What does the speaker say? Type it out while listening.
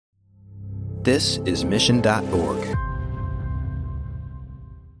This is Mission.org.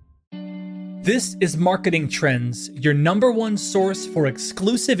 This is Marketing Trends, your number one source for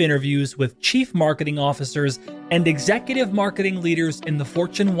exclusive interviews with chief marketing officers and executive marketing leaders in the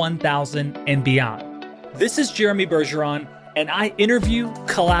Fortune 1000 and beyond. This is Jeremy Bergeron, and I interview,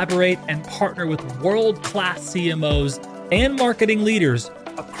 collaborate, and partner with world-class CMOs and marketing leaders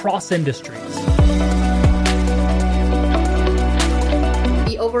across industries.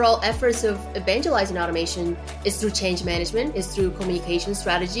 The overall efforts of evangelizing automation is through change management, is through communication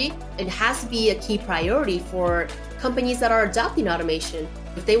strategy. It has to be a key priority for companies that are adopting automation.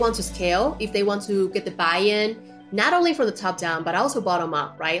 If they want to scale, if they want to get the buy-in, not only from the top down, but also bottom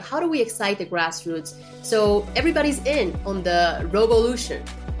up, right? How do we excite the grassroots so everybody's in on the revolution?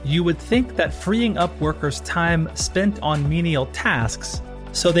 You would think that freeing up workers' time spent on menial tasks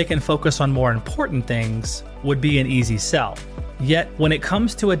so they can focus on more important things would be an easy sell. Yet, when it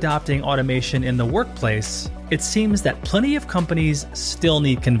comes to adopting automation in the workplace, it seems that plenty of companies still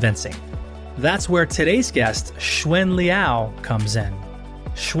need convincing. That's where today's guest, Xuan Liao, comes in.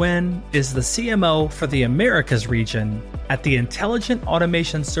 Xuan is the CMO for the Americas region at the intelligent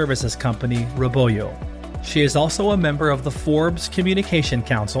automation services company Roboyo. She is also a member of the Forbes Communication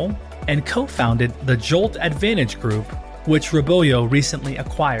Council and co-founded the Jolt Advantage Group, which Roboyo recently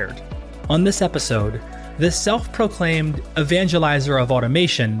acquired. On this episode, this self-proclaimed evangelizer of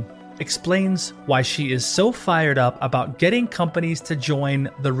automation explains why she is so fired up about getting companies to join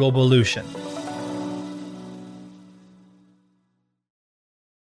the Robolution.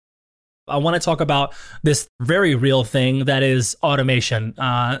 I want to talk about this very real thing that is automation.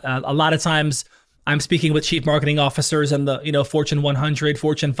 A lot of times I'm speaking with chief marketing officers and the Fortune 100,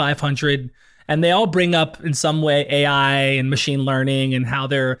 Fortune 500, and they all bring up in some way AI and machine learning and how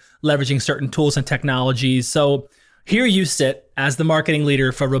they're leveraging certain tools and technologies. So here you sit as the marketing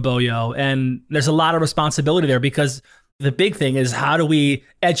leader for Roboyo, and there's a lot of responsibility there because the big thing is how do we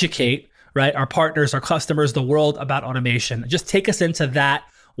educate, right, our partners, our customers, the world about automation? Just take us into that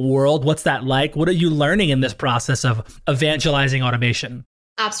world. What's that like? What are you learning in this process of evangelizing automation?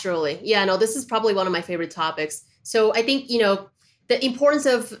 Absolutely. Yeah, no, this is probably one of my favorite topics. So I think, the importance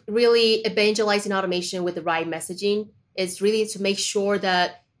of really evangelizing automation with the right messaging is really to make sure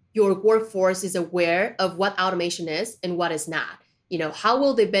that your workforce is aware of what automation is and what is not. How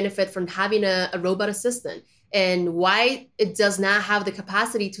will they benefit from having a robot assistant and why it does not have the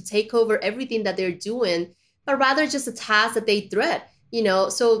capacity to take over everything that they're doing, but rather just a task that they dread.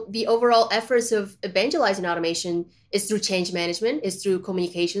 So the overall efforts of evangelizing automation is through change management, is through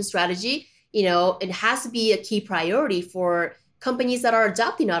communication strategy. It has to be a key priority for companies that are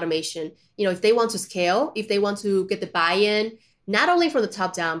adopting automation. If they want to scale, if they want to get the buy-in, not only from the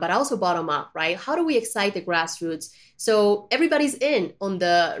top down, but also bottom up, right? How do we excite the grassroots so everybody's in on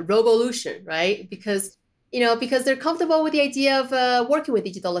the revolution, right? Because they're comfortable with the idea of working with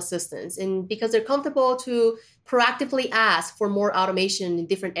digital assistants, and because they're comfortable to proactively ask for more automation in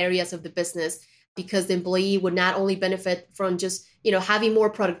different areas of the business, because the employee would not only benefit from just, having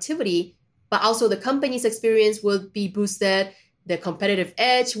more productivity, but also the company's experience will be boosted, the competitive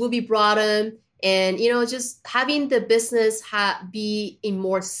edge will be broadened, and, just having the business be in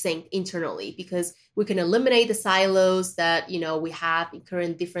more sync internally, because we can eliminate the silos that, we have in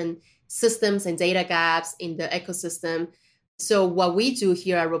current different systems and data gaps in the ecosystem. So what we do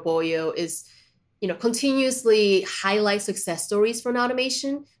here at Roboyo is, continuously highlight success stories from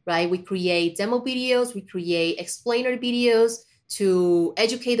automation, right? We create demo videos, we create explainer videos to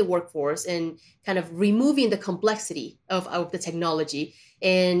educate the workforce and kind of removing the complexity of the technology.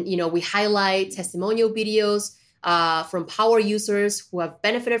 And, we highlight testimonial videos from power users who have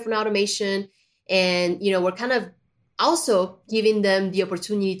benefited from automation. And, we're kind of also giving them the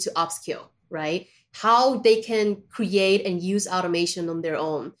opportunity to upskill, right? How they can create and use automation on their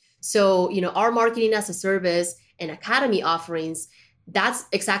own. So, our marketing as a service and academy offerings, that's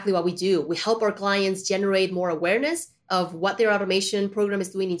exactly what we do. We help our clients generate more awareness of what their automation program is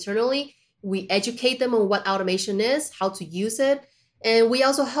doing internally. We educate them on what automation is, how to use it. And we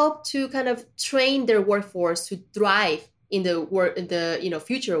also help to kind of train their workforce to thrive in the work, in the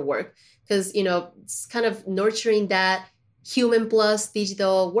future work, because it's kind of nurturing that human plus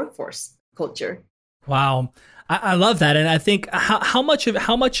digital workforce culture. Wow. I love that. And I think how much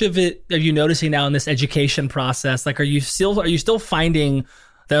of it are you noticing now in this education process? Like, are you still finding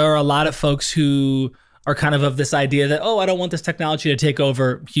there are a lot of folks who are kind of this idea that, I don't want this technology to take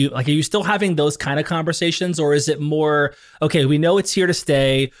over. Are you still having those kind of conversations, or is it more, okay, we know it's here to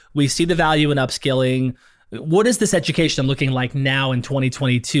stay. We see the value in upskilling. What is this education looking like now in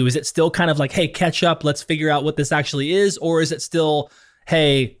 2022? Is it still kind of like, hey, catch up, let's figure out what this actually is? Or is it still,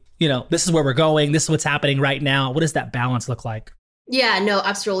 hey, this is where we're going. This is what's happening right now. What does that balance look like? Yeah, no,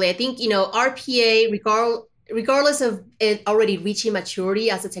 absolutely. I think, RPA, regardless of it already reaching maturity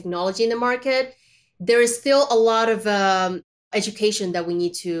as a technology in the market, there is still a lot of education that we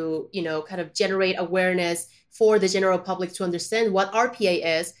need to, kind of generate awareness for the general public to understand what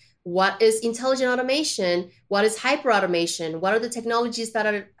RPA is, what is intelligent automation, what is hyperautomation, what are the technologies that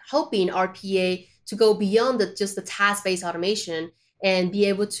are helping RPA to go beyond just the task-based automation and be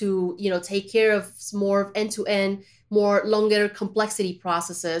able to, take care of more end-to-end, more longer complexity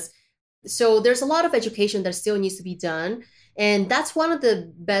processes. So there's a lot of education that still needs to be done. And that's one of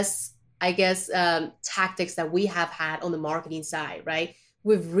the best, I guess, tactics that we have had on the marketing side, right?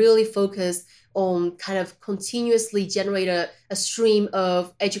 We've really focused on kind of continuously generate a stream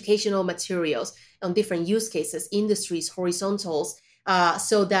of educational materials on different use cases, industries, horizontals,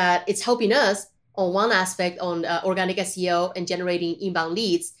 so that it's helping us on one aspect on organic SEO and generating inbound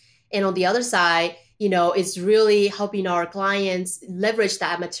leads. And on the other side, it's really helping our clients leverage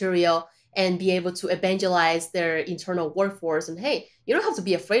that material and be able to evangelize their internal workforce. And hey, you don't have to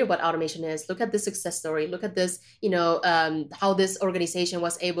be afraid of what automation is. Look at this success story. Look at this, how this organization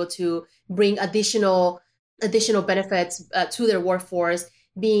was able to bring additional benefits to their workforce,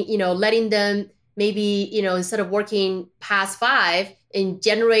 being, letting them maybe, instead of working past 5 and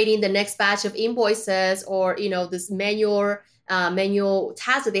generating the next batch of invoices or, this manual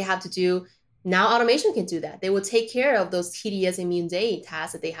tasks that they have to do. Now automation can do that. They will take care of those tedious and mundane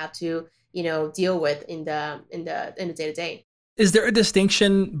tasks that they have to, deal with in the day-to-day. Is there a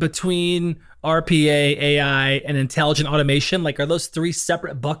distinction between RPA, AI, and intelligent automation? Like, are those 3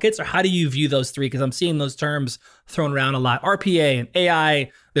 separate buckets, or how do you view those 3? Because I'm seeing those terms thrown around a lot. RPA and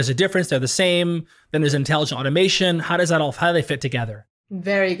AI, there's a difference. They're the same. Then there's intelligent automation. How do they fit together?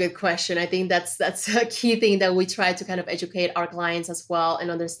 Very good question. I think that's a key thing that we try to kind of educate our clients as well, and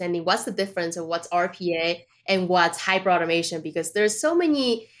understanding what's the difference of what's RPA and what's hyperautomation, because there's so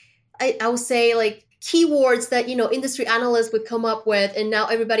many, I would say, like, keywords that, industry analysts would come up with. And now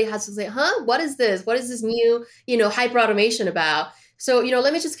everybody has to say, what is this? What is this new, hyperautomation about? So,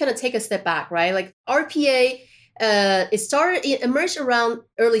 let me just kind of take a step back, right? Like RPA, it emerged around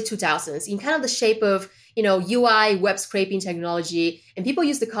early 2000s in kind of the shape of, UI web scraping technology. And people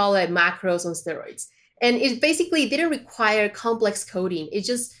used to call it macros on steroids. And it basically didn't require complex coding. It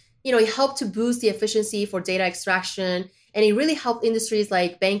just, it helped to boost the efficiency for data extraction. And it really helped industries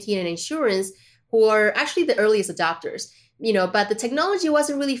like banking and insurance, who are actually the earliest adopters, but the technology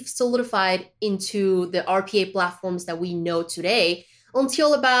wasn't really solidified into the RPA platforms that we know today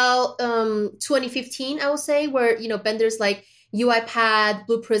until about 2015, I would say, where, vendors like UiPath,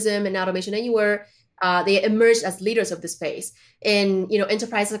 Blue Prism, and Automation Anywhere, they emerged as leaders of the space. And,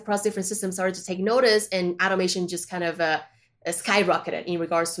 enterprises across different systems started to take notice, and automation just kind of skyrocketed in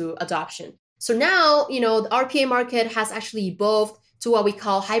regards to adoption. So now, the RPA market has actually evolved to what we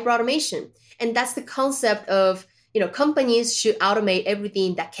call hyperautomation. And that's the concept of, companies should automate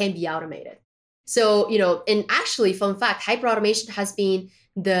everything that can be automated. So, and actually, fun fact, hyperautomation has been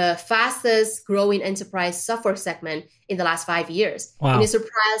the fastest growing enterprise software segment in the last 5 years. Wow. And it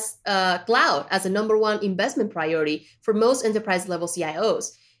surpassed cloud as the number 1 investment priority for most enterprise level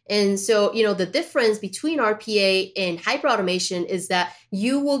CIOs. And so, the difference between RPA and hyperautomation is that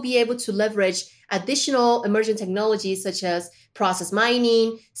you will be able to leverage additional emerging technologies such as process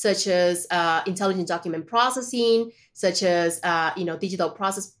mining, such as intelligent document processing, such as digital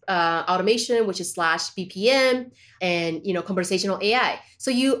process automation, which is /BPM, and conversational AI.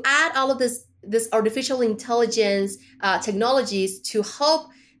 So you add all of this artificial intelligence technologies to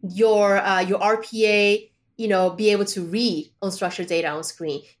help your RPA be able to read unstructured data on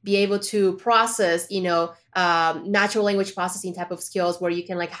screen, be able to process, natural language processing type of skills where you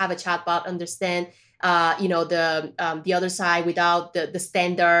can like have a chatbot understand, the other side without the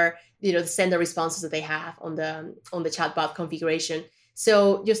standard, the standard responses that they have on the chatbot configuration.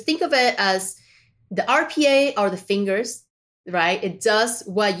 So just think of it as the RPA are the fingers, right? It does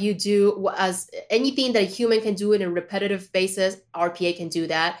what you do, as anything that a human can do in a repetitive basis, RPA can do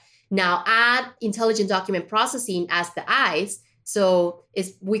that. Now add intelligent document processing as the eyes. So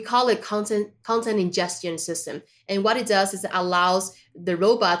we call it content ingestion system. And what it does is it allows the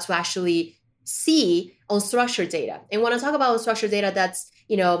robot to actually see unstructured data. And when I talk about unstructured data, that's,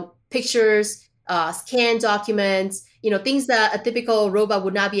 pictures, scanned documents, things that a typical robot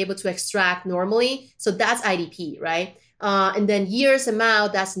would not be able to extract normally. So that's IDP, right? And then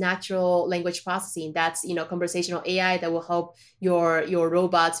years-ML, that's natural language processing. That's, conversational AI that will help your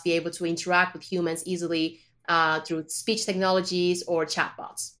robots be able to interact with humans easily through speech technologies or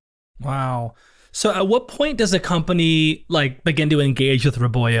chatbots. Wow. So at what point does a company like begin to engage with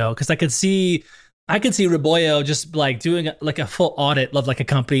Roboyo? Because I could see Roboyo just like doing like a full audit of like a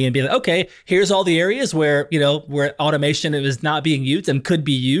company and be like, okay, here's all the areas where, where automation is not being used and could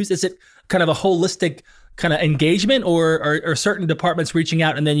be used. Is it kind of a holistic kind of engagement, or are certain departments reaching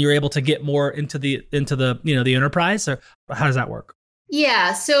out and then you're able to get more into the the enterprise? Or how does that work?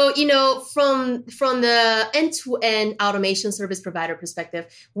 Yeah. So, from the end-to-end automation service provider perspective,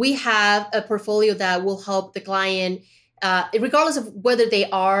 we have a portfolio that will help the client, regardless of whether they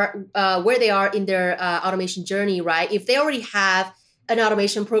are, where they are in their automation journey, right? If they already have an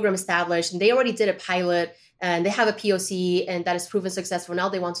automation program established and they already did a pilot and they have a POC and that is proven successful, now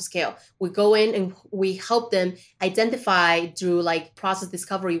they want to scale. We go in and we help them identify through like process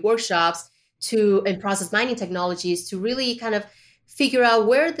discovery workshops and process mining technologies to really kind of figure out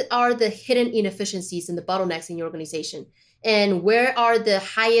where are the hidden inefficiencies and the bottlenecks in your organization, and where are the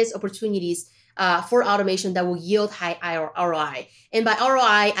highest opportunities for automation that will yield high ROI. And by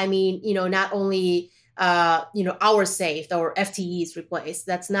ROI, I mean, not only, hours saved or FTEs replaced.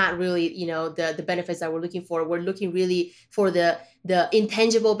 That's not really, the benefits that we're looking for. We're looking really for the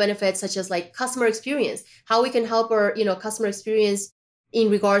intangible benefits, such as like customer experience, how we can help our, customer experience in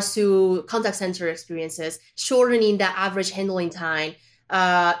regards to contact center experiences, shortening the average handling time,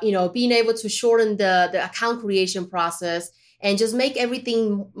 being able to shorten the account creation process and just make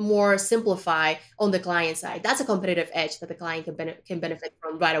everything more simplified on the client side. That's a competitive edge that the client can benefit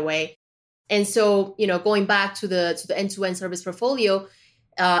from right away. And so, going back to the end-to-end service portfolio,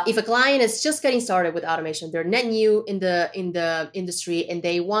 if a client is just getting started with automation, they're net new in the industry, and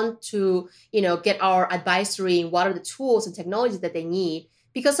they want to, get our advisory in what are the tools and technologies that they need,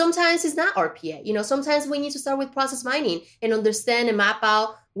 because sometimes it's not RPA. Sometimes we need to start with process mining and understand and map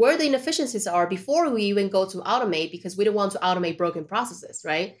out where the inefficiencies are before we even go to automate, because we don't want to automate broken processes,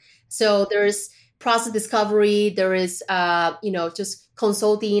 right? So there's process discovery, there is, just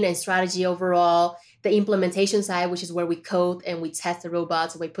consulting and strategy overall. The implementation side, which is where we code and we test the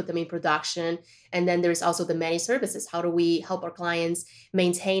robots and we put them in production. And then there's also the managed services. How do we help our clients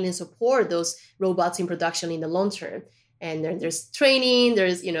maintain and support those robots in production in the long term? And then there's training,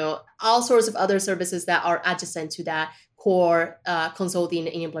 there's, all sorts of other services that are adjacent to that core consulting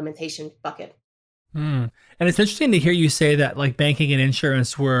and implementation bucket. And it's interesting to hear you say that like banking and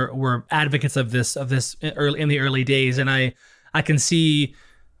insurance were advocates of this in the early days. And I can see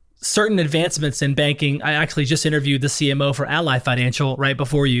certain advancements in banking. I actually just interviewed the CMO for Ally Financial right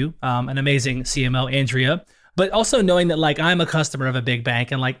before you, an amazing CMO, Andrea. But also knowing that like I'm a customer of a big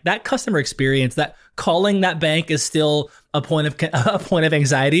bank, and like that customer experience, that calling that bank is still a point of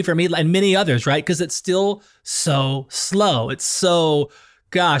anxiety for me and many others, right? Because it's still so slow. It's so,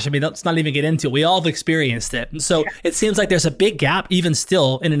 gosh, I mean, let's not even get into it. We all have experienced it. And so it seems like there's a big gap even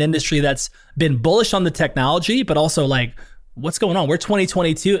still in an industry that's been bullish on the technology, but also like, what's going on? We're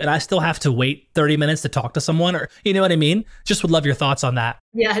 2022 and I still have to wait 30 minutes to talk to someone, or you know what I mean? Just would love your thoughts on that.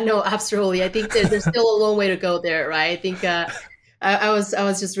 Yeah, no, absolutely. I think there's still a long way to go there, right? I think I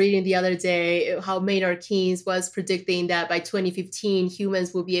was just reading the other day how Maynard Keynes was predicting that by 2015,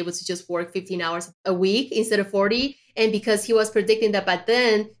 humans will be able to just work 15 hours a week instead of 40. And because he was predicting that by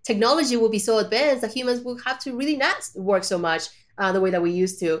then, technology will be so advanced that humans will have to really not work so much the way that we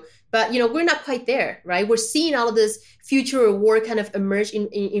used to. But, we're not quite there, right? We're seeing all of this future work kind of emerge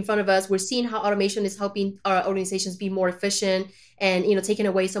in front of us. We're seeing how automation is helping our organizations be more efficient and, taking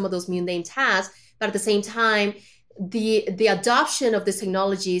away some of those mundane tasks. But at the same time, the adoption of these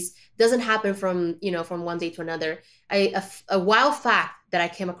technologies doesn't happen from one day to another. A wild fact that I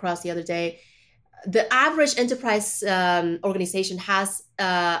came across the other day: the average enterprise organization has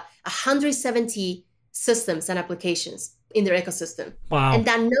 170 systems and applications in their ecosystem. Wow. And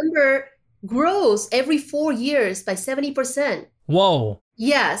that number grows every 4 years by 70%. Whoa.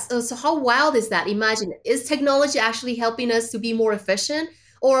 Yes. So how wild is that? Imagine, is technology actually helping us to be more efficient?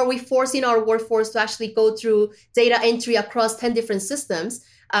 Or are we forcing our workforce to actually go through data entry across 10 different systems?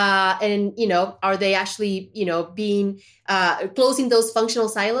 And, are they actually, being closing those functional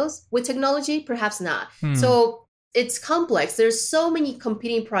silos with technology? Perhaps not. So it's complex. There's so many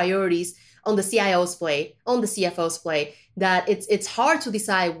competing priorities on the CIO's plate, on the CFO's plate, that it's hard to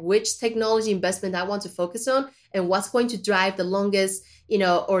decide which technology investment I want to focus on and what's going to drive the longest,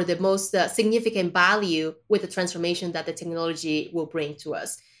 or the most significant value with the transformation that the technology will bring to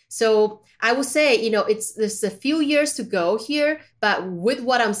us. So I would say, there's a few years to go here, but with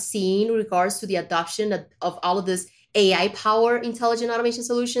what I'm seeing in regards to the adoption of all of this AI power intelligent automation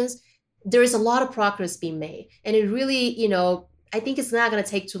solutions, there is a lot of progress being made. And it really, I think it's not going to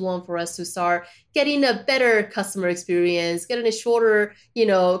take too long for us to start getting a better customer experience, getting a shorter,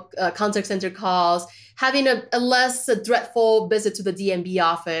 contact center calls, having a less dreadful visit to the DMB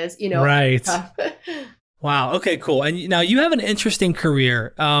office, Right. Wow. Okay, cool. And now you have an interesting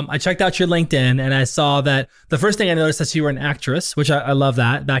career. I checked out your LinkedIn and I saw that the first thing I noticed is you were an actress, which I love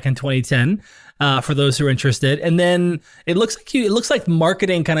that, back in 2010, for those who are interested. And then it looks like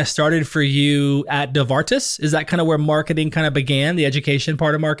marketing kind of started for you at Novartis. Is that kind of where marketing kind of began, the education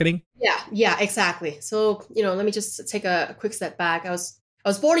part of marketing? Yeah, exactly. So, let me just take a quick step back. I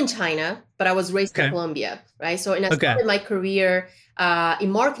was born in China, but I was raised in Colombia, right? So, and I started my career in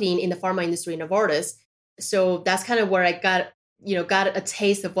marketing in the pharma industry in Novartis. So that's kind of where I got a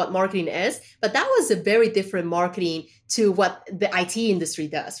taste of what marketing is. But that was a very different marketing to what the IT industry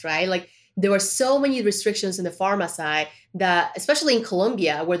does, right? Like there were so many restrictions in the pharma side that, especially in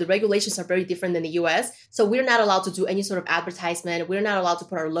Colombia, where the regulations are very different than the US. So we're not allowed to do any sort of advertisement. We're not allowed to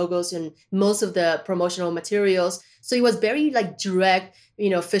put our logos in most of the promotional materials. So it was very like direct,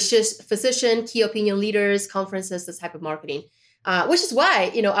 physician, key opinion leaders, conferences, this type of marketing. Which is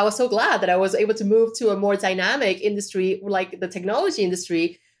why, I was so glad that I was able to move to a more dynamic industry like the technology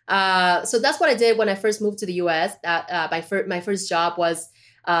industry. So that's what I did when I first moved to the US. My first job was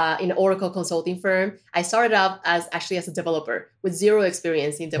in an Oracle consulting firm. I started out as a developer with zero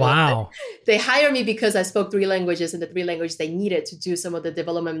experience in development. Wow. They hired me because I spoke 3 languages and the 3 languages they needed to do some of the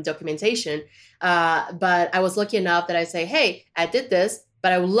development documentation. But I was lucky enough that I say, hey, I did this,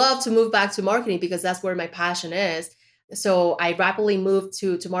 but I would love to move back to marketing because that's where my passion is. So I rapidly moved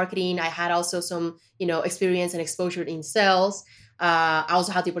to marketing. I had also some, experience and exposure in sales. I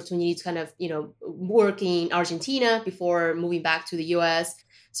also had the opportunity to kind of, work in Argentina before moving back to the US.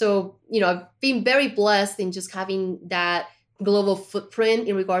 So, I've been very blessed in just having that global footprint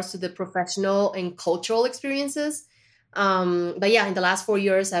in regards to the professional and cultural experiences. But yeah, in the last 4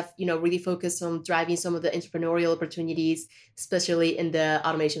 years, I've, really focused on driving some of the entrepreneurial opportunities, especially in the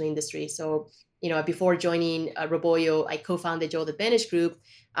automation industry. So, before joining Roboyo, I co-founded Jolt Advantage Group,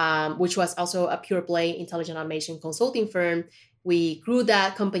 which was also a pure play intelligent automation consulting firm. We grew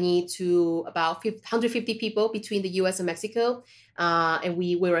that company to about 150 people between the US and Mexico. And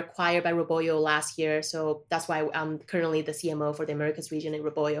we were acquired by Roboyo last year. So that's why I'm currently the CMO for the Americas region in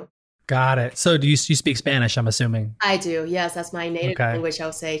Roboyo. Got it. So do you speak Spanish, I'm assuming? I do. Yes, that's my native language. I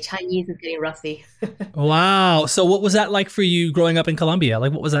would say Chinese is getting rusty. Wow. So what was that like for you growing up in Colombia?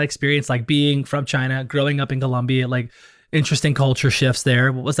 Like, what was that experience like being from China, growing up in Colombia, like interesting culture shifts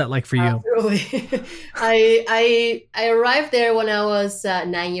there? What was that like for you? Absolutely. I arrived there when I was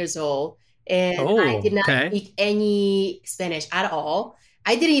 9 years old and I did not speak any Spanish at all.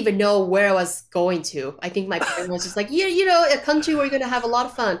 I didn't even know where I was going to. I think my parents was just like, a country where you're going to have a lot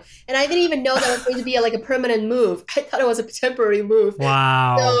of fun. And I didn't even know that it was going to be a permanent move. I thought it was a temporary move.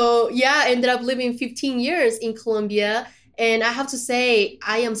 Wow. So yeah, I ended up living 15 years in Colombia. And I have to say,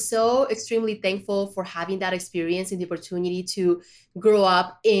 I am so extremely thankful for having that experience and the opportunity to grow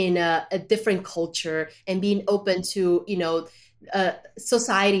up in a different culture and being open to,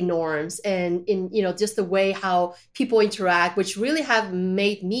 society norms and in, just the way how people interact, which really have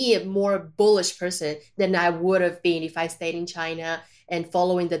made me a more bullish person than I would have been if I stayed in China and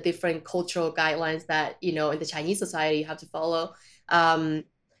following the different cultural guidelines that, in the Chinese society you have to follow.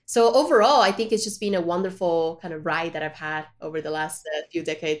 So overall, I think it's just been a wonderful kind of ride that I've had over the last few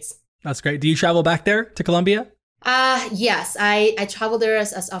decades. That's great. Do you travel back there to Colombia? Yes, I travel there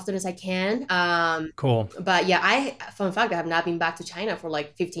as often as I can. Cool. But yeah, fun fact, I have not been back to China for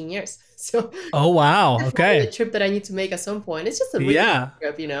like 15 years. So. Oh, wow. Okay. A trip that I need to make at some point. It's just a really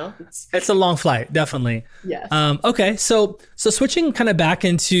trip, It's a long flight, definitely. Yes. Okay. So switching kind of back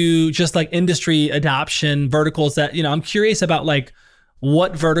into just like industry adoption verticals that, I'm curious about like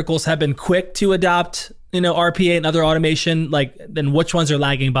what verticals have been quick to adopt, RPA and other automation, like then which ones are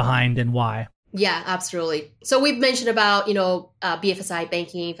lagging behind and why? Yeah, absolutely. So we've mentioned about, BFSI,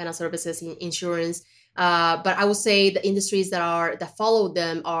 banking, financial services, insurance. But I would say the industries that follow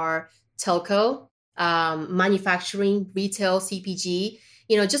them are telco, manufacturing, retail, CPG,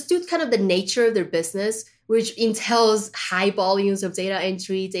 just due to kind of the nature of their business, which entails high volumes of data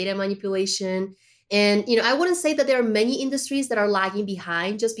entry, data manipulation. And, I wouldn't say that there are many industries that are lagging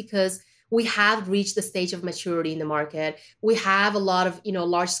behind just because we have reached the stage of maturity in the market. We have a lot of,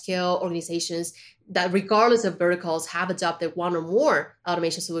 large scale organizations that regardless of verticals have adopted one or more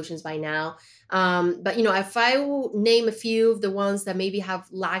automation solutions by now. But, if I will name a few of the ones that maybe have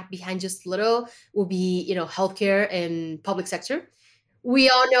lagged behind just a little will be, healthcare and public sector. We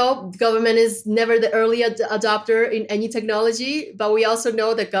all know government is never the early adopter in any technology, but we also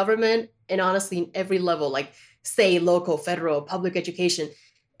know that government, and honestly, in every level, like state, local, federal, public education,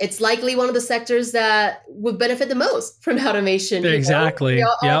 it's likely one of the sectors that would benefit the most from automation. Exactly.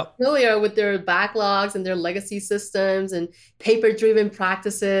 They're all familiar with their backlogs and their legacy systems and paper-driven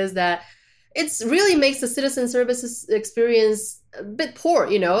practices that it's really makes the citizen services experience a bit poor.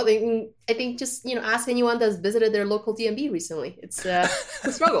 I think just, ask anyone that's visited their local DMV recently. It's a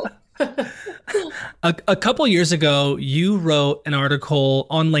struggle. A couple years ago, you wrote an article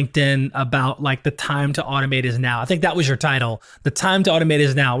on LinkedIn about like the time to automate is now. I think that was your title, The Time to Automate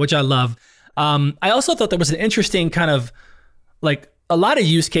is Now, which I love. I also thought there was an interesting kind of like a lot of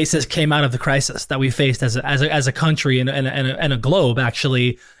use cases came out of the crisis that we faced as a country and a globe,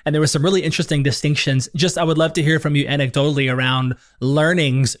 actually. And there were some really interesting distinctions. Just, I would love to hear from you anecdotally around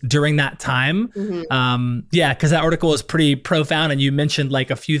learnings during that time. Mm-hmm. Because that article was pretty profound. And you mentioned like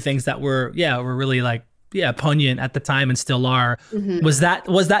a few things that were really like, poignant at the time and still are. Mm-hmm. Was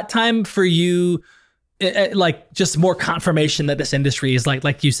that time for you, like just more confirmation that this industry is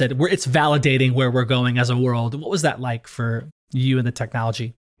like you said, it's validating where we're going as a world? What was that like for you and the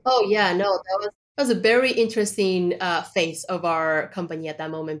technology? Oh yeah, no, that was a very interesting phase of our company at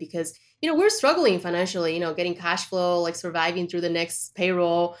that moment because, we're struggling financially, getting cash flow, like surviving through the next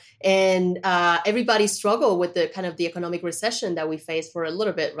payroll. And everybody struggled with the kind of the economic recession that we faced for a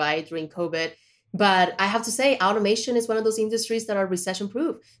little bit, right, during COVID. But I have to say, automation is one of those industries that are recession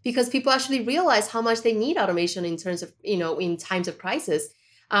proof because people actually realize how much they need automation in terms of, in times of crisis.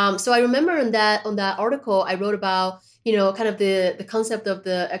 So I remember on that article, I wrote about, kind of the concept of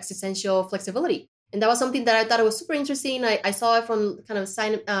the existential flexibility. And that was something that I thought it was super interesting. I saw it from kind of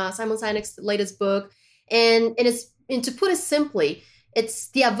Simon Sinek's latest book. And to put it simply, it's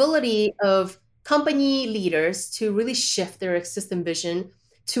the ability of company leaders to really shift their existing vision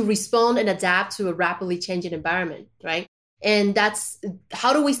to respond and adapt to a rapidly changing environment, right? And that's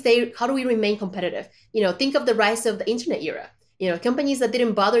how do we remain competitive? Think of the rise of the internet era. Companies that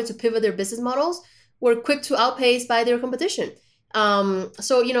didn't bother to pivot their business models were quick to outpace by their competition.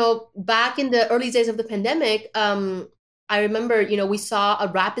 So, back in the early days of the pandemic, I remember, we saw a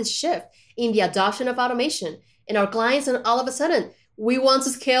rapid shift in the adoption of automation and our clients. And all of a sudden, we want to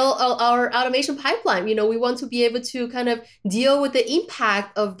scale our automation pipeline. We want to be able to kind of deal with the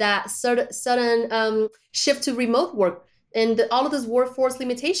impact of that sudden shift to remote work and all of those workforce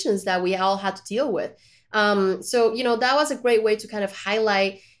limitations that we all had to deal with. So, that was a great way to kind of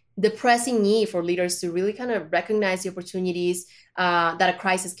highlight the pressing need for leaders to really kind of recognize the opportunities that a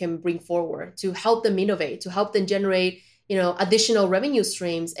crisis can bring forward, to help them innovate, to help them generate, additional revenue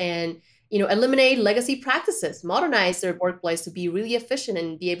streams and, eliminate legacy practices, modernize their workplace to be really efficient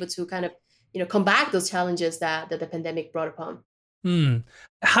and be able to kind of, combat those challenges that the pandemic brought upon.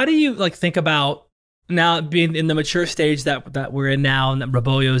 How do you think about now being in the mature stage that we're in now and that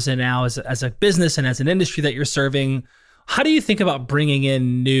Roboio's in now as a business and as an industry that you're serving? How do you think about bringing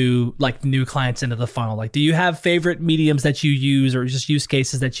in new clients into the funnel? Like, do you have favorite mediums that you use or just use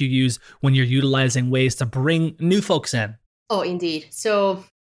cases that you use when you're utilizing ways to bring new folks in? Oh, indeed. So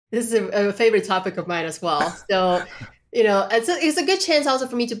this is a favorite topic of mine as well. So, it's a good chance also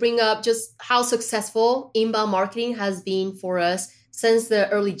for me to bring up just how successful inbound marketing has been for us since the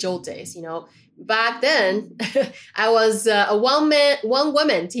early Jolt days. Back then, I was a one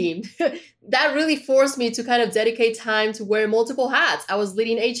woman team. That really forced me to kind of dedicate time to wear multiple hats. I was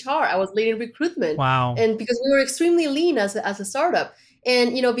leading HR, I was leading recruitment. Wow. And because we were extremely lean as a startup.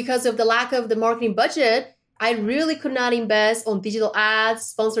 And, because of the lack of the marketing budget, I really could not invest on digital ads,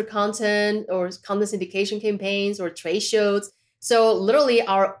 sponsored content, or content syndication campaigns or trade shows. So literally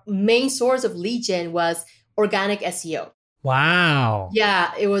our main source of lead gen was organic SEO. Wow.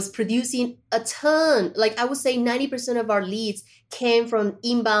 Yeah, it was producing a ton. Like I would say 90% of our leads came from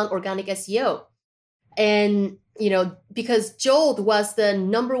inbound organic SEO. And, because Jolt was the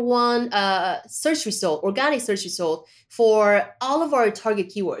number one search result, organic search result for all of our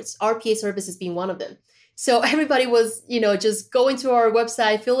target keywords, RPA services being one of them. So everybody was, just going to our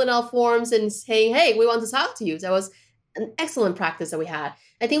website, filling out forms and saying, hey, we want to talk to you. That was an excellent practice that we had.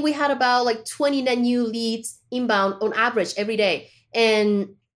 I think we had about 20 net new leads inbound on average every day.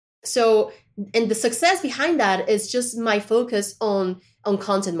 And the success behind that is just my focus on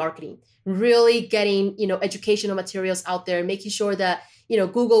content marketing, really getting, educational materials out there, making sure that,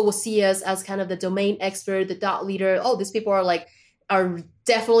 Google will see us as kind of the domain expert, the thought leader. Oh, these people are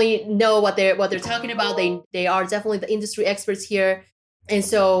definitely know what they're talking about. They are definitely the industry experts here. And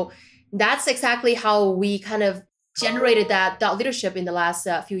so that's exactly how we kind of generated that thought leadership in the last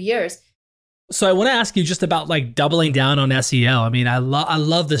few years. So I want to ask you just about doubling down on SEO. I mean, I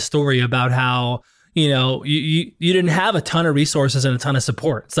love this story about how, you didn't have a ton of resources and a ton of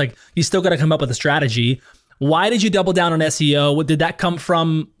support. It's like, you still got to come up with a strategy. Why did you double down on SEO? Did that come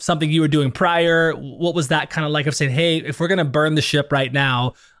from something you were doing prior? What was that kind of like of saying, hey, if we're going to burn the ship right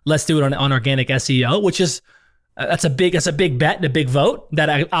now, let's do it on organic SEO, which is that's a big bet and a big vote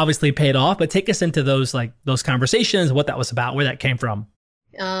that obviously paid off. But take us into those conversations, what that was about, where that came from.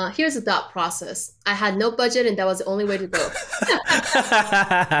 Here's the thought process. I had no budget and that was the only way to go.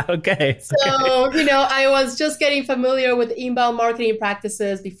 Okay. So, I was just getting familiar with inbound marketing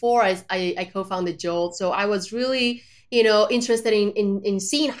practices before I co-founded Jolt. So I was really, interested in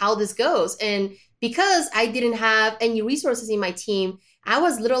seeing how this goes. And because I didn't have any resources in my team, I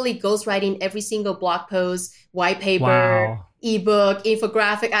was literally ghostwriting every single blog post, white paper, ebook,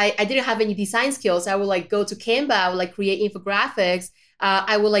 infographic. I didn't have any design skills. I would go to Canva, I would create infographics.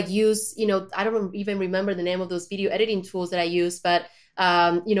 I would use, I don't even remember the name of those video editing tools that I used, but,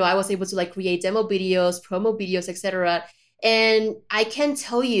 I was able to create demo videos, promo videos, etc. And I can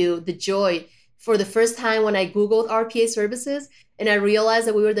tell you the joy for the first time when I Googled RPA services and I realized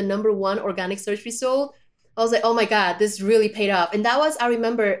that we were the #1 organic search result. I was like, oh my God, this really paid off. And that was, I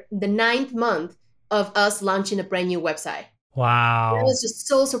remember, the 9th month of us launching a brand new website. Wow. I was just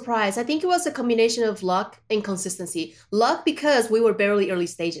so surprised. I think it was a combination of luck and consistency. Luck because we were barely early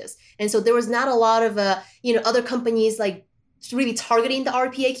stages. And so there was not a lot of, other companies really targeting the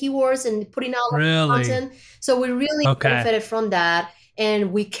RPA keywords and putting out content. So we really benefited from that.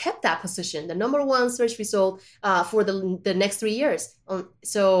 And we kept that position, the #1 search result for the next 3 years.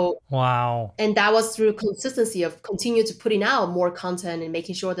 Wow. And that was through consistency of continue to putting out more content and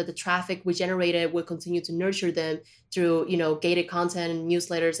making sure that the traffic we generated would continue to nurture them through, gated content and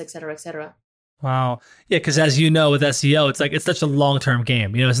newsletters, et cetera, et cetera. Wow. Yeah, because as you know, with SEO, it's such a long-term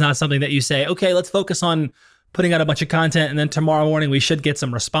game. It's not something that you say, okay, let's focus on putting out a bunch of content and then tomorrow morning we should get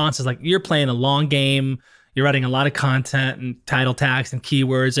some responses. You're playing a long game. You're writing a lot of content and title tags and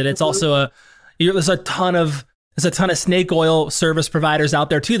keywords. And it's also there's a ton of snake oil service providers out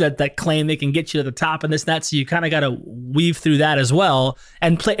there too that claim they can get you to the top and this, that. So you kind of got to weave through that as well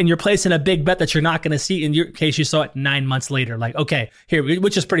and you're placing a big bet that you're not going to see. In your case, you saw it 9 months later, okay, here,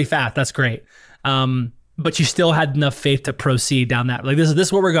 which is pretty fast. That's great. But you still had enough faith to proceed down that. This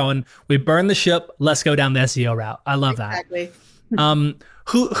is where we're going. We burned the ship. Let's go down the SEO route. I love that. Exactly.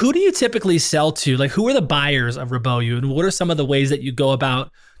 Who do you typically sell to? Who are the buyers of Roboyu, and what are some of the ways that you go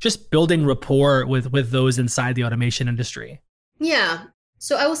about just building rapport with those inside the automation industry? Yeah.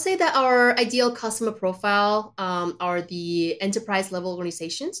 So I would say that our ideal customer profile are the enterprise level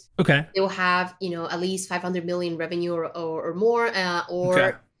organizations. Okay. They will have, at least 500 million revenue or more,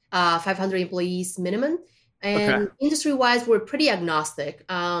 or 500 employees minimum. And industry-wise, we're pretty agnostic.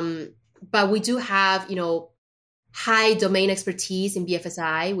 But we do have, high domain expertise in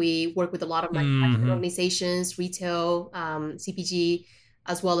BFSI. We work with a lot of manufacturing organizations, retail, CPG,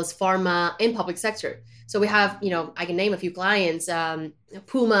 as well as pharma and public sector. So we have, I can name a few clients,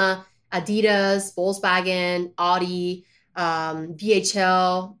 Puma, Adidas, Volkswagen, Audi,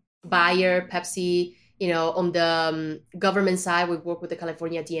 DHL, Bayer, Pepsi. On the government side, we've worked with the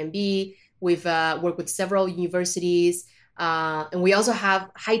California DMV. We've worked with several universities. And we also have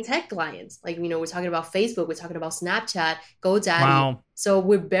high-tech clients. We're talking about Facebook, we're talking about Snapchat, GoDaddy. Wow. So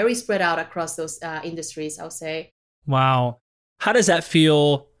we're very spread out across those industries, I would say. Wow. How does that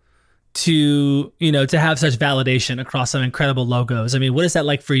feel to have such validation across some incredible logos? I mean, what is that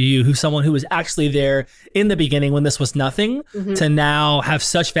like for you, who's someone who was actually there in the beginning when this was nothing, to now have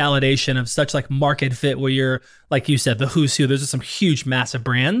such validation of such market fit where you're, like you said, the who's who? There's some huge, massive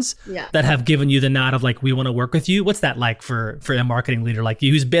brands that have given you the nod of we want to work with you. What's that like for a marketing leader like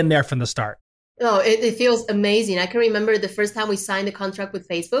you who's been there from the start? Oh, it feels amazing. I can remember the first time we signed the contract with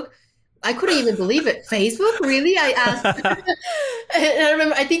Facebook. I couldn't even believe it. Facebook? Really? I asked. And I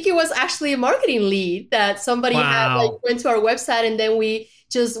remember, I think it was actually a marketing lead that somebody had went to our website, and then we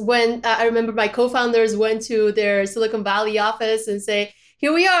just went. I remember my co-founders went to their Silicon Valley office and say,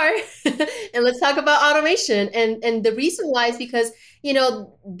 here we are, and let's talk about automation. And the reason why is because,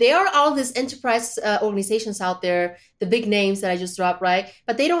 there are all these enterprise organizations out there, the big names that I just dropped, right?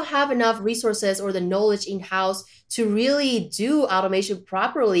 But they don't have enough resources or the knowledge in-house to really do automation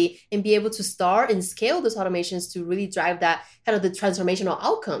properly and be able to start and scale those automations to really drive that kind of the transformational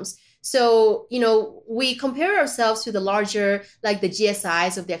outcomes. So, we compare ourselves to the larger, the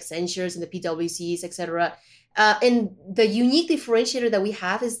GSIs of the Accentures and the PwCs, et cetera. And the unique differentiator that we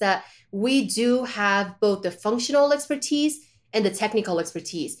have is that we do have both the functional expertise and the technical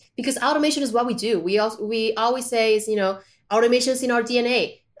expertise, because automation is what we do. We always say is, automation is in our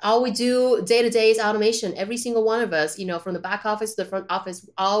DNA. All we do day to day is automation. Every single one of us, from the back office to the front office,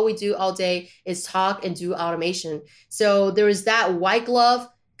 all we do all day is talk and do automation. So there is that white glove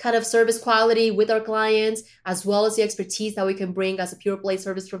kind of service quality with our clients, as well as the expertise that we can bring as a pure play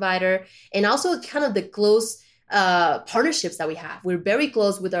service provider, and also kind of the close partnerships that we have. We're very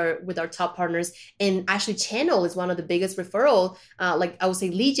close with our top partners, and actually channel is one of the biggest referral, like I would say,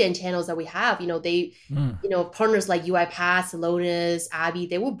 lead gen channels that we have. Partners like UiPath, Celonis, Abby,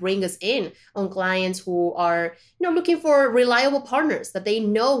 they will bring us in on clients who are looking for reliable partners that they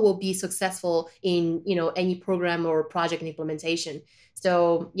know will be successful in any program or project implementation.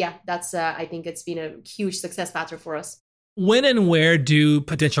 So yeah, that's I think it's been a huge success factor for us. When and where do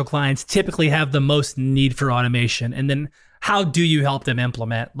potential clients typically have the most need for automation? And then how do you help them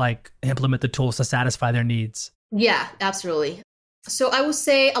implement the tools to satisfy their needs? Yeah, absolutely. So I would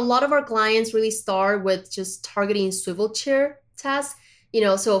say a lot of our clients really start with just targeting swivel chair tasks.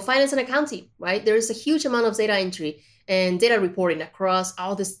 So finance and accounting, right? There's a huge amount of data entry and data reporting across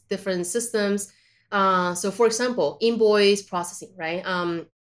all these different systems. So for example, invoice processing, right?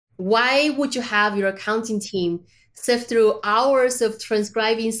 Why would you have your accounting team sift through hours of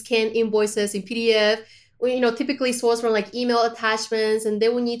transcribing scanned invoices in PDF, typically sourced from email attachments, and they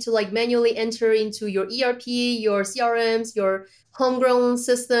will need to manually enter into your ERP, your CRMs, your homegrown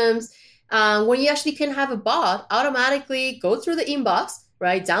systems, when you actually can have a bot automatically go through the inbox,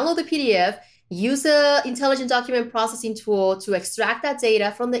 right? Download the PDF, use the intelligent document processing tool to extract that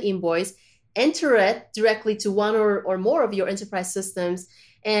data from the invoice, enter it directly to one or more of your enterprise systems,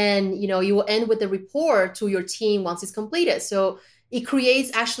 and you will end with the report to your team once it's completed. So it creates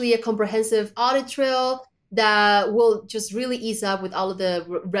actually a comprehensive audit trail that will just really ease up with all of the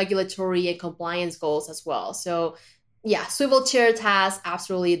regulatory and compliance goals as well. So yeah, swivel chair tasks,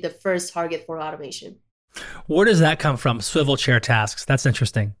 absolutely the first target for automation. Where does that come from? Swivel chair tasks. That's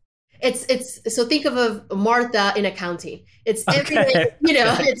interesting. It's so think of a Martha in accounting. It's everyday,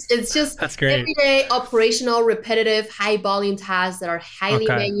 it's just That's great. Everyday operational, repetitive, high volume tasks that are highly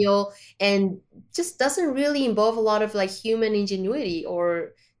manual and just doesn't really involve a lot of human ingenuity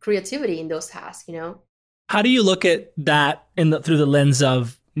or creativity in those tasks, How do you look at that through the lens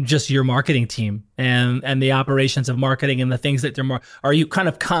of just your marketing team and the operations of marketing and the things that they're more? Are you kind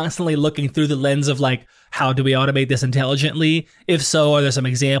of constantly looking through the lens of how do we automate this intelligently? If so, are there some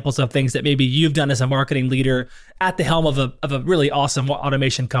examples of things that maybe you've done as a marketing leader at the helm of a really awesome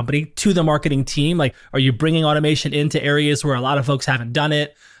automation company to the marketing team? Are you bringing automation into areas where a lot of folks haven't done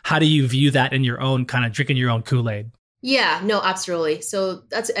it? How do you view that in your own kind of drinking your own Kool-Aid? Yeah, no, absolutely. So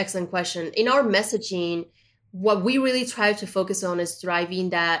that's an excellent question. In our messaging, what we really try to focus on is driving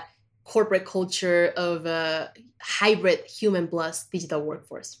that corporate culture of a hybrid human plus digital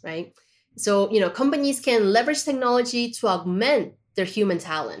workforce, right? So, companies can leverage technology to augment their human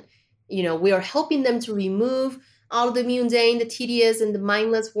talent. We are helping them to remove all of the mundane, the tedious, and the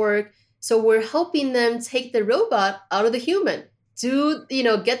mindless work. So we're helping them take the robot out of the human,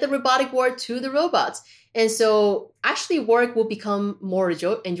 get the robotic work to the robots. And so actually work will become more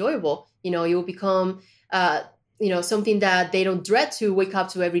enjoyable. It will become something that they don't dread to wake up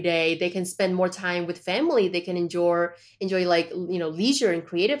to every day. They can spend more time with family. They can enjoy leisure and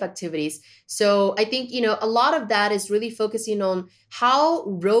creative activities. So I think, a lot of that is really focusing on how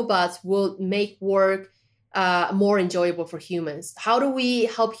robots will make work more enjoyable for humans. How do we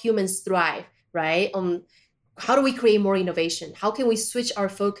help humans thrive, right? How do we create more innovation? How can we switch our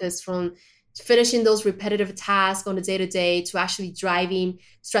focus from finishing those repetitive tasks on the day-to-day to actually driving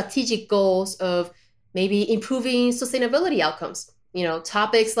strategic goals of maybe improving sustainability outcomes,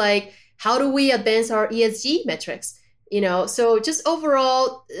 topics like how do we advance our ESG metrics, so just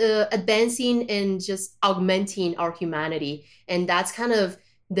overall advancing and just augmenting our humanity. And that's kind of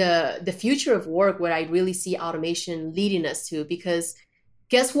the future of work where I really see automation leading us to, because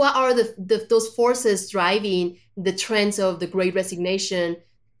guess what are those forces driving the trends of the Great Resignation,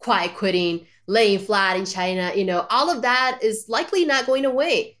 quiet quitting, laying flat in China, all of that is likely not going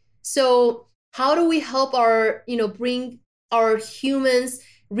away. So how do we help bring our humans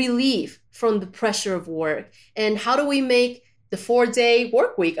relief from the pressure of work? And how do we make the 4-day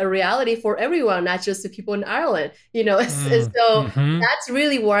work week a reality for everyone, not just the people in Ireland? That's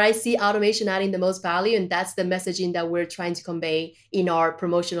really where I see automation adding the most value. And that's the messaging that we're trying to convey in our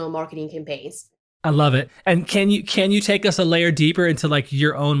promotional marketing campaigns. I love it. And can you take us a layer deeper into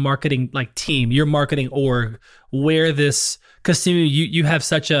your own marketing team, your marketing org, where this, because you have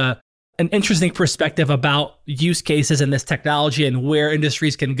such an interesting perspective about use cases in this technology and where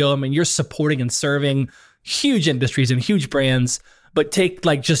industries can go. I mean, you're supporting and serving huge industries and huge brands, but take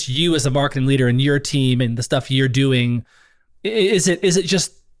just you as a marketing leader and your team and the stuff you're doing. Is it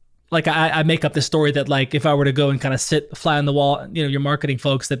just like I make up this story that like if I were to go and kind of sit fly on the wall, your marketing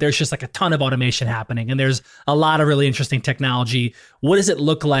folks, that there's just like a ton of automation happening and there's a lot of really interesting technology. What does it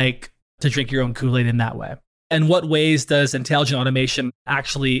look like to drink your own Kool-Aid in that way? And what ways does intelligent automation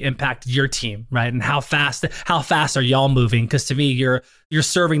actually impact your team, right? And how fast are y'all moving? Because to me, you're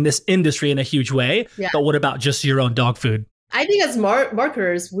serving this industry in a huge way. Yeah. But what about just your own dog food? I think as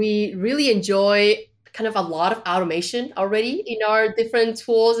marketers, we really enjoy kind of a lot of automation already in our different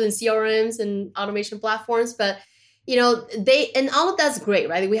tools and CRMs and automation platforms. But and all of that's great,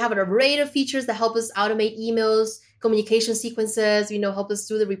 right? We have an array of features that help us automate emails, communication sequences, help us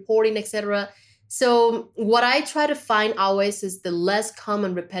do the reporting, etc. So what I try to find always is the less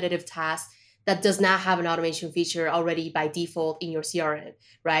common repetitive task that does not have an automation feature already by default in your CRM,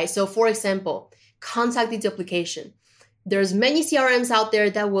 right? So for example, contact deduplication. There's many CRMs out there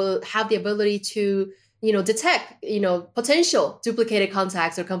that will have the ability to, detect, potential duplicated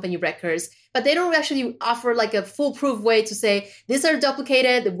contacts or company records, but they don't actually offer like a foolproof way to say, these are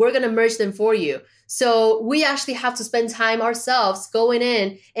duplicated, we're going to merge them for you. So we actually have to spend time ourselves going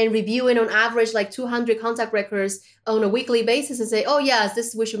in and reviewing on average like 200 contact records on a weekly basis and say, oh yes,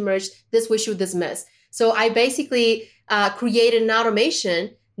 this we should merge, this we should dismiss. So I basically created an automation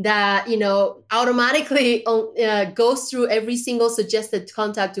that, automatically goes through every single suggested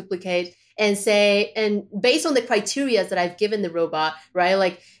contact duplicate and based on the criteria that I've given the robot, right?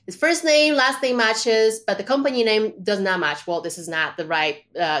 Like his first name, last name matches, but the company name does not match. Well, this is not the right,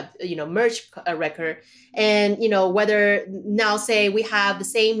 merge record. And, whether now say we have the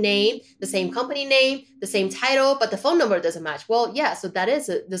same name, the same company name, the same title, but the phone number doesn't match. Well, yeah, so that is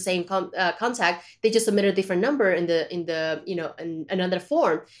the same contact. They just submitted a different number in another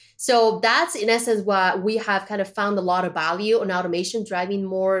form. So that's in essence what we have kind of found a lot of value on automation, driving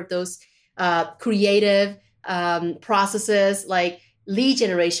more of those creative processes like lead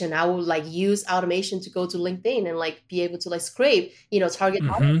generation. I would like use automation to go to LinkedIn and like be able to like scrape, target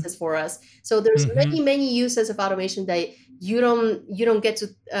audiences for us. So there's many uses of automation that you don't get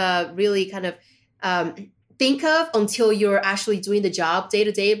to really kind of think of until you're actually doing the job day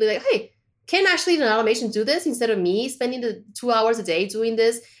to day. Be like, hey, can actually an automation do this instead of me spending the 2 hours a day doing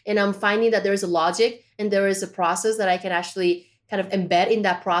this? And I'm finding that there is a logic and there is a process that I can actually kind of embed in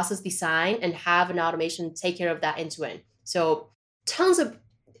that process design and have an automation take care of that end to end. So tons of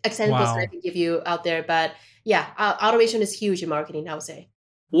examples that I can give you out there. But yeah, automation is huge in marketing, I would say.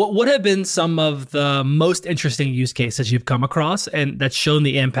 What have been some of the most interesting use cases you've come across and that's shown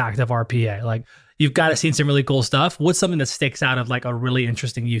the impact of RPA? Like you've got to seen some really cool stuff. What's something that sticks out of like a really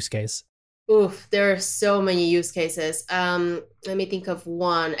interesting use case? Oof, there are so many use cases. Let me think of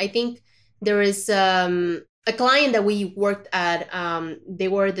one. I think there is a client that we worked at. They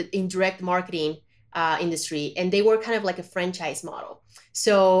were in direct marketing industry, and they were kind of like a franchise model.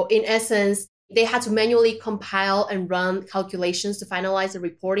 So in essence, they had to manually compile and run calculations to finalize the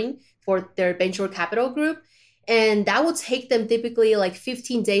reporting for their venture capital group. And that would take them typically like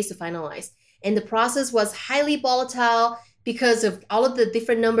 15 days to finalize. And the process was highly volatile because of all of the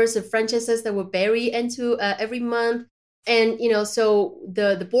different numbers of franchises that would vary into every month. And, so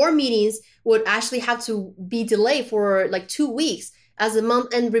the board meetings would actually have to be delayed for like 2 weeks as the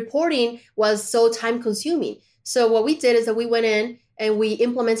month-end reporting was so time consuming. So what we did is that we went in and we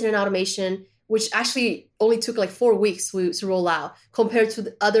implemented an automation, which actually only took like 4 weeks to roll out compared to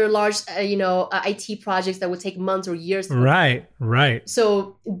the other large, IT projects that would take months or years. Right.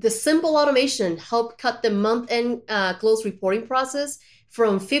 So the simple automation helped cut the month-end close reporting process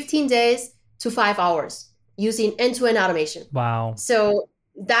from 15 days to 5 hours using end-to-end automation. Wow. So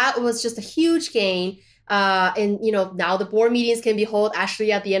that was just a huge gain. And, now the board meetings can be held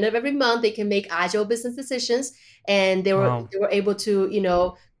actually at the end of every month. They can make agile business decisions, and they were able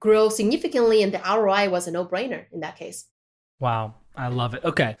to, grow significantly, and the ROI was a no-brainer in that case. Wow. I love it.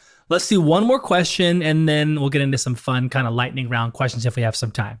 Okay. Let's do one more question, and then we'll get into some fun kind of lightning round questions if we have some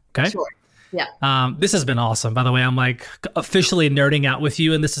time. Okay. Sure. Yeah. This has been awesome. By the way, I'm like officially nerding out with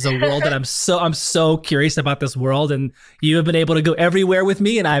you, and this is a world that I'm so curious about this world, and you have been able to go everywhere with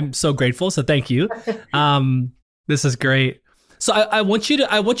me, and I'm so grateful. So thank you. This is great. So I want you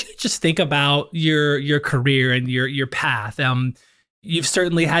to just think about your career and your path. You've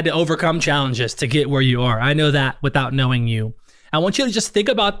certainly had to overcome challenges to get where you are. I know that without knowing you. I want you to just think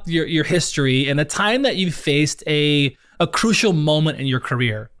about your history and a time that you faced a crucial moment in your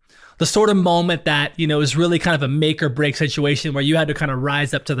career. The sort of moment that, is really kind of a make or break situation where you had to kind of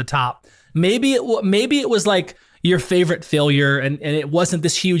rise up to the top. Maybe it was like your favorite failure and it wasn't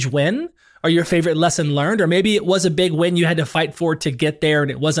this huge win, or your favorite lesson learned, or maybe it was a big win you had to fight for to get there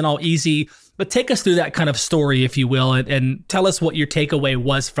and it wasn't all easy. But take us through that kind of story, if you will, and tell us what your takeaway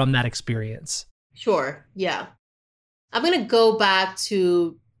was from that experience. Sure. Yeah. I'm going to go back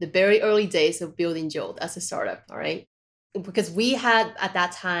to the very early days of building Jolt as a startup. All right. Because we had at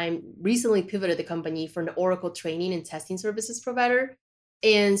that time recently pivoted the company from an Oracle training and testing services provider.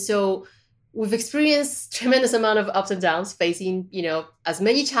 And so we've experienced tremendous amount of ups and downs, facing, as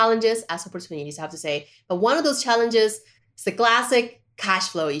many challenges as opportunities, I have to say. But one of those challenges is the classic cash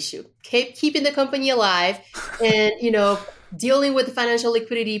flow issue, keeping the company alive and, dealing with the financial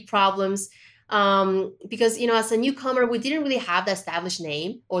liquidity problems. Because, as a newcomer, we didn't really have the established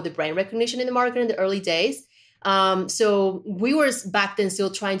name or the brand recognition in the market in the early days. So we were back then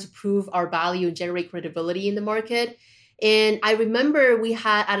still trying to prove our value and generate credibility in the market. And I remember we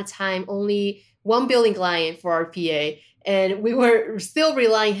had at a time only one billing client for our PA, and we were still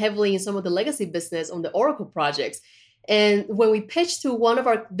relying heavily in some of the legacy business on the Oracle projects. And when we pitched to one of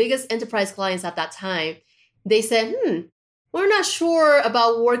our biggest enterprise clients at that time, they said, we're not sure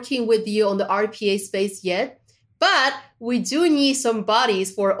about working with you on the RPA space yet, but we do need some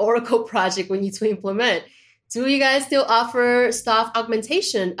bodies for Oracle project we need to implement. Do you guys still offer staff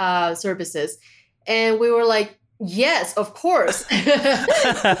augmentation services? And we were like, yes, of course.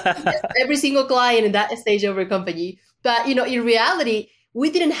 Every single client in that stage of our company. But, in reality,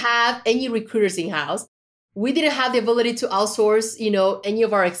 we didn't have any recruiters in-house. We didn't have the ability to outsource, any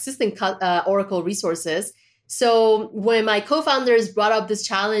of our existing Oracle resources. So when my co-founders brought up this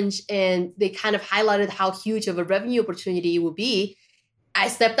challenge and they kind of highlighted how huge of a revenue opportunity it would be, I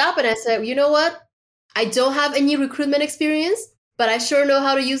stepped up and I said, you know what? I don't have any recruitment experience, but I sure know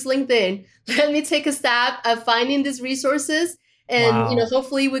how to use LinkedIn. Let me take a stab at finding these resources and, Wow.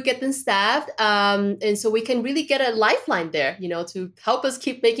 Hopefully we get them staffed. And so we can really get a lifeline there, to help us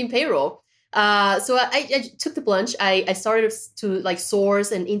keep making payroll. So I took the plunge. I started to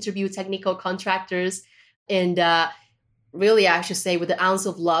source and interview technical contractors. And really, I should say, with an ounce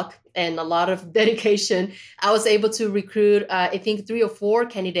of luck and a lot of dedication, I was able to recruit, I think, 3 or 4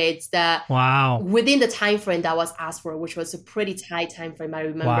 candidates that within the time frame that was asked for, which was a pretty tight time frame, I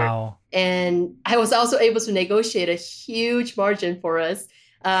remember. Wow. And I was also able to negotiate a huge margin for us.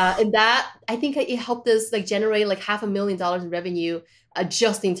 And that, I think it helped us generate $500,000 in revenue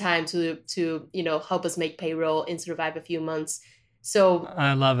just in time to help us make payroll and survive a few months. So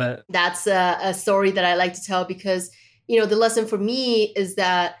I love it. That's a story that I like to tell because, the lesson for me is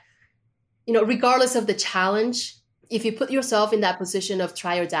that, regardless of the challenge, if you put yourself in that position of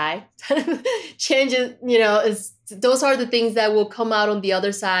try or die, changes, those are the things that will come out on the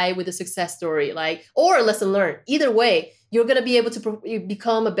other side with a success story, or a lesson learned. Either way, you're going to be able to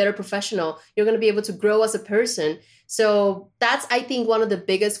become a better professional. You're going to be able to grow as a person. So that's, I think, one of the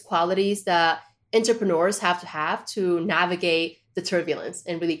biggest qualities that entrepreneurs have to navigate the turbulence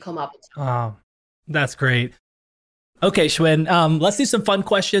and really come up. Oh, that's great. Okay, Xuan, let's do some fun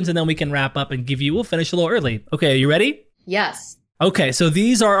questions and then we can wrap up and we'll finish a little early. Okay, are you ready? Yes. Okay, so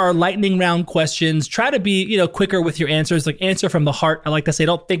these are our lightning round questions. Try to be, quicker with your answers, answer from the heart. I like to say,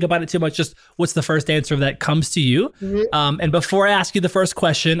 don't think about it too much. Just what's the first answer that comes to you? Mm-hmm. And before I ask you the first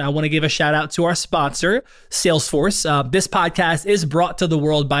question, I want to give a shout out to our sponsor, Salesforce. This podcast is brought to the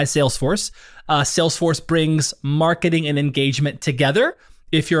world by Salesforce. Salesforce brings marketing and engagement together.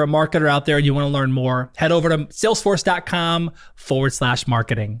 If you're a marketer out there and you want to learn more, head over to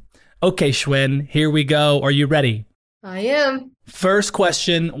salesforce.com/marketing. Okay, Xuan, here we go. Are you ready? I am. First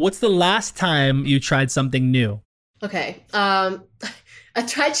question, what's the last time you tried something new? Okay. I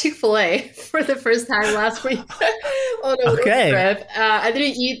tried Chick-fil-A for the first time last week on a road trip. I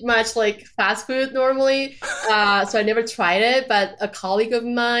didn't eat much fast food normally, so I never tried it, but a colleague of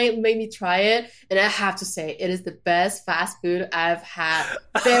mine made me try it, and I have to say, it is the best fast food I've had,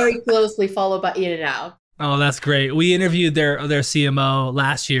 very closely followed by In-N-Out. Oh, that's great. We interviewed their CMO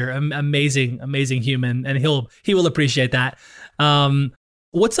last year. Amazing human, and he will appreciate that.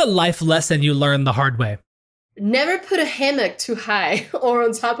 What's a life lesson you learned the hard way? Never put a hammock too high or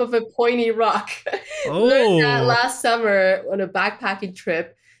on top of a pointy rock. Oh. Learned that last summer on a backpacking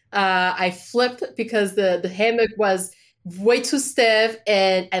trip. I flipped because the hammock was way too stiff,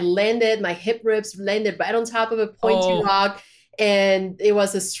 and my hip ribs landed right on top of a pointy rock. And it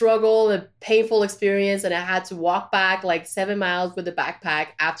was a struggle, a painful experience. And I had to walk back 7 miles with a backpack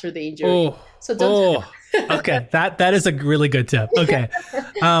after the injury. So don't do that. Okay, that is a really good tip. Okay.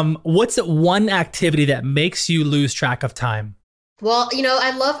 What's one activity that makes you lose track of time? Well,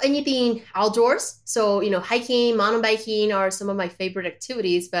 I love anything outdoors. So, hiking, mountain biking are some of my favorite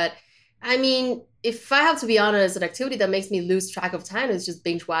activities. But I mean, if I have to be honest, an activity that makes me lose track of time is just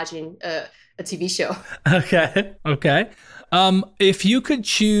binge watching a TV show. Okay. If you could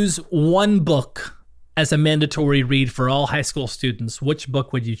choose one book as a mandatory read for all high school students, which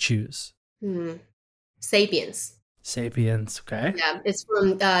book would you choose? Sapiens. Sapiens, okay. Yeah, it's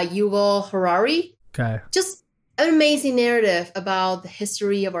from Yuval Harari. Okay. Just an amazing narrative about the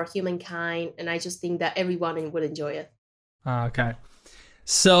history of our humankind, and I just think that everyone would enjoy it. Okay.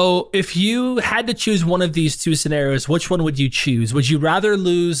 So if you had to choose one of these two scenarios, which one would you choose? Would you rather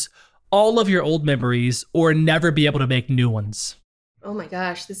lose all of your old memories or never be able to make new ones? Oh my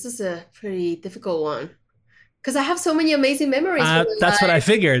gosh, this is a pretty difficult one. Because I have so many amazing memories. That's what I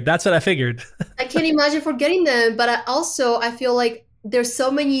figured. I can't imagine forgetting them. But I feel like there's so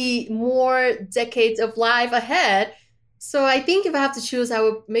many more decades of life ahead. So I think if I have to choose, I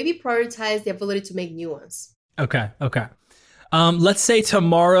would maybe prioritize the ability to make new ones. Okay. Let's say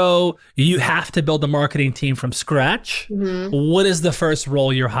tomorrow you have to build a marketing team from scratch. What is the first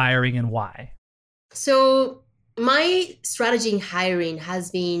role you're hiring and why? So my strategy in hiring has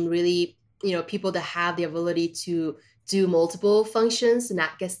been really, people that have the ability to do multiple functions and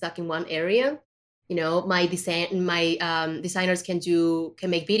not get stuck in one area. My designers can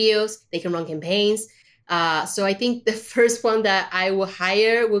make videos, they can run campaigns. So I think the first one that I will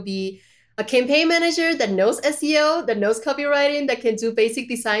hire will be a campaign manager that knows SEO, that knows copywriting, that can do basic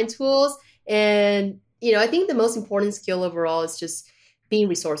design tools. And, I think the most important skill overall is just being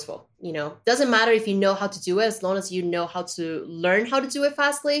resourceful. Doesn't matter if you know how to do it, as long as you know how to learn how to do it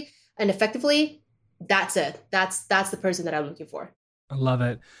fastly and effectively. That's it. That's the person that I'm looking for. I love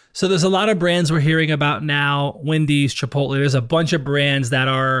it. So there's a lot of brands we're hearing about now, Wendy's, Chipotle. There's a bunch of brands that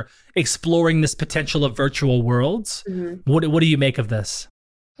are exploring this potential of virtual worlds. What do you make of this?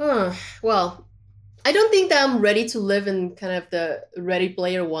 Well, I don't think that I'm ready to live in kind of the Ready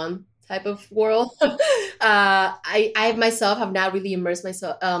Player One type of world. I myself have not really immersed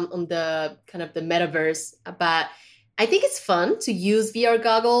myself on the kind of the metaverse, but I think it's fun to use VR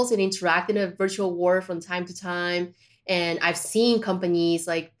goggles and interact in a virtual world from time to time. And I've seen companies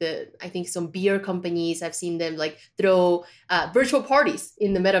like I think some beer companies, I've seen them like throw virtual parties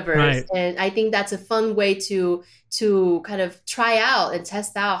in the metaverse. Right. And I think that's a fun way to kind of try out and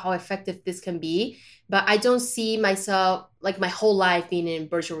test out how effective this can be. But I don't see myself like my whole life being in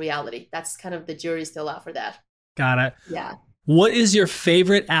virtual reality. That's kind of the jury's still out for that. Got it. Yeah. What is your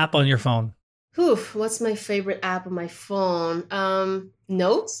favorite app on your phone? What's my favorite app on my phone?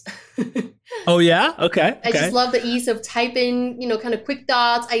 Notes. Oh, yeah? Okay. I just love the ease of typing, kind of quick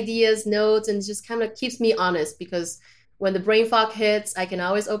thoughts, ideas, notes, and it just kind of keeps me honest because when the brain fog hits, I can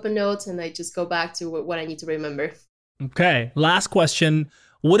always open notes and I just go back to what I need to remember. Okay. Last question.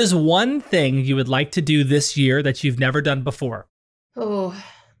 What is one thing you would like to do this year that you've never done before?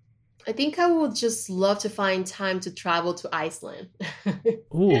 I think I would just love to find time to travel to Iceland.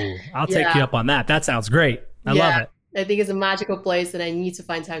 Ooh, I'll take you up on that. That sounds great. I love it. I think it's a magical place and I need to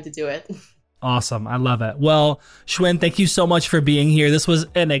find time to do it. Awesome. I love it. Well, Xuan, thank you so much for being here. This was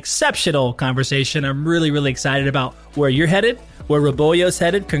an exceptional conversation. I'm really, really excited about where you're headed, where Rebollo's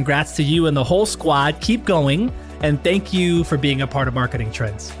headed. Congrats to you and the whole squad. Keep going. And thank you for being a part of Marketing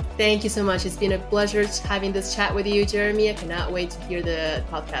Trends. Thank you so much. It's been a pleasure having this chat with you, Jeremy. I cannot wait to hear the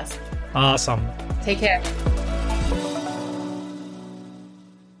podcast. Awesome. Take care.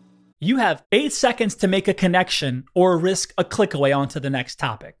 You have 8 seconds to make a connection or risk a click away onto the next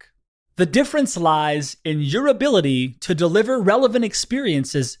topic. The difference lies in your ability to deliver relevant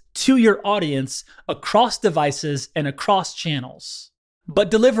experiences to your audience across devices and across channels.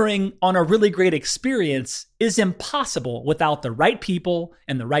 But delivering on a really great experience is impossible without the right people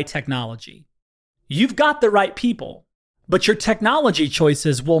and the right technology. You've got the right people, but your technology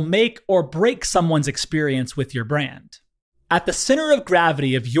choices will make or break someone's experience with your brand. At the center of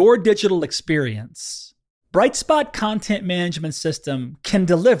gravity of your digital experience, Brightspot Content Management System can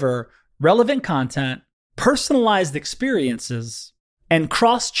deliver relevant content, personalized experiences, and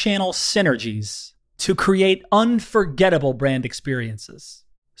cross-channel synergies to create unforgettable brand experiences,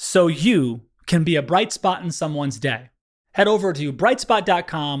 so you can be a bright spot in someone's day. Head over to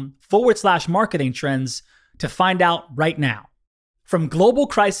brightspot.com/marketing trends to find out right now. From global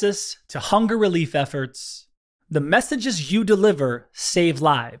crisis to hunger relief efforts, the messages you deliver save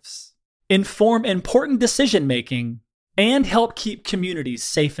lives, inform important decision-making, and help keep communities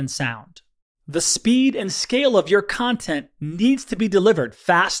safe and sound. The speed and scale of your content needs to be delivered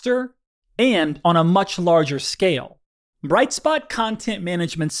faster and on a much larger scale. Brightspot Content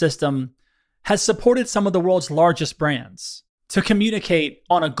Management System has supported some of the world's largest brands to communicate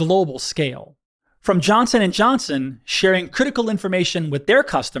on a global scale. From Johnson & Johnson sharing critical information with their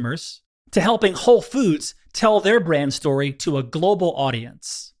customers to helping Whole Foods tell their brand story to a global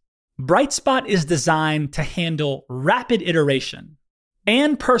audience. Brightspot is designed to handle rapid iteration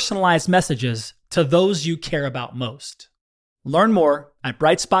and personalized messages to those you care about most. Learn more at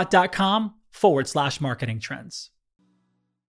brightspot.com/marketing trends.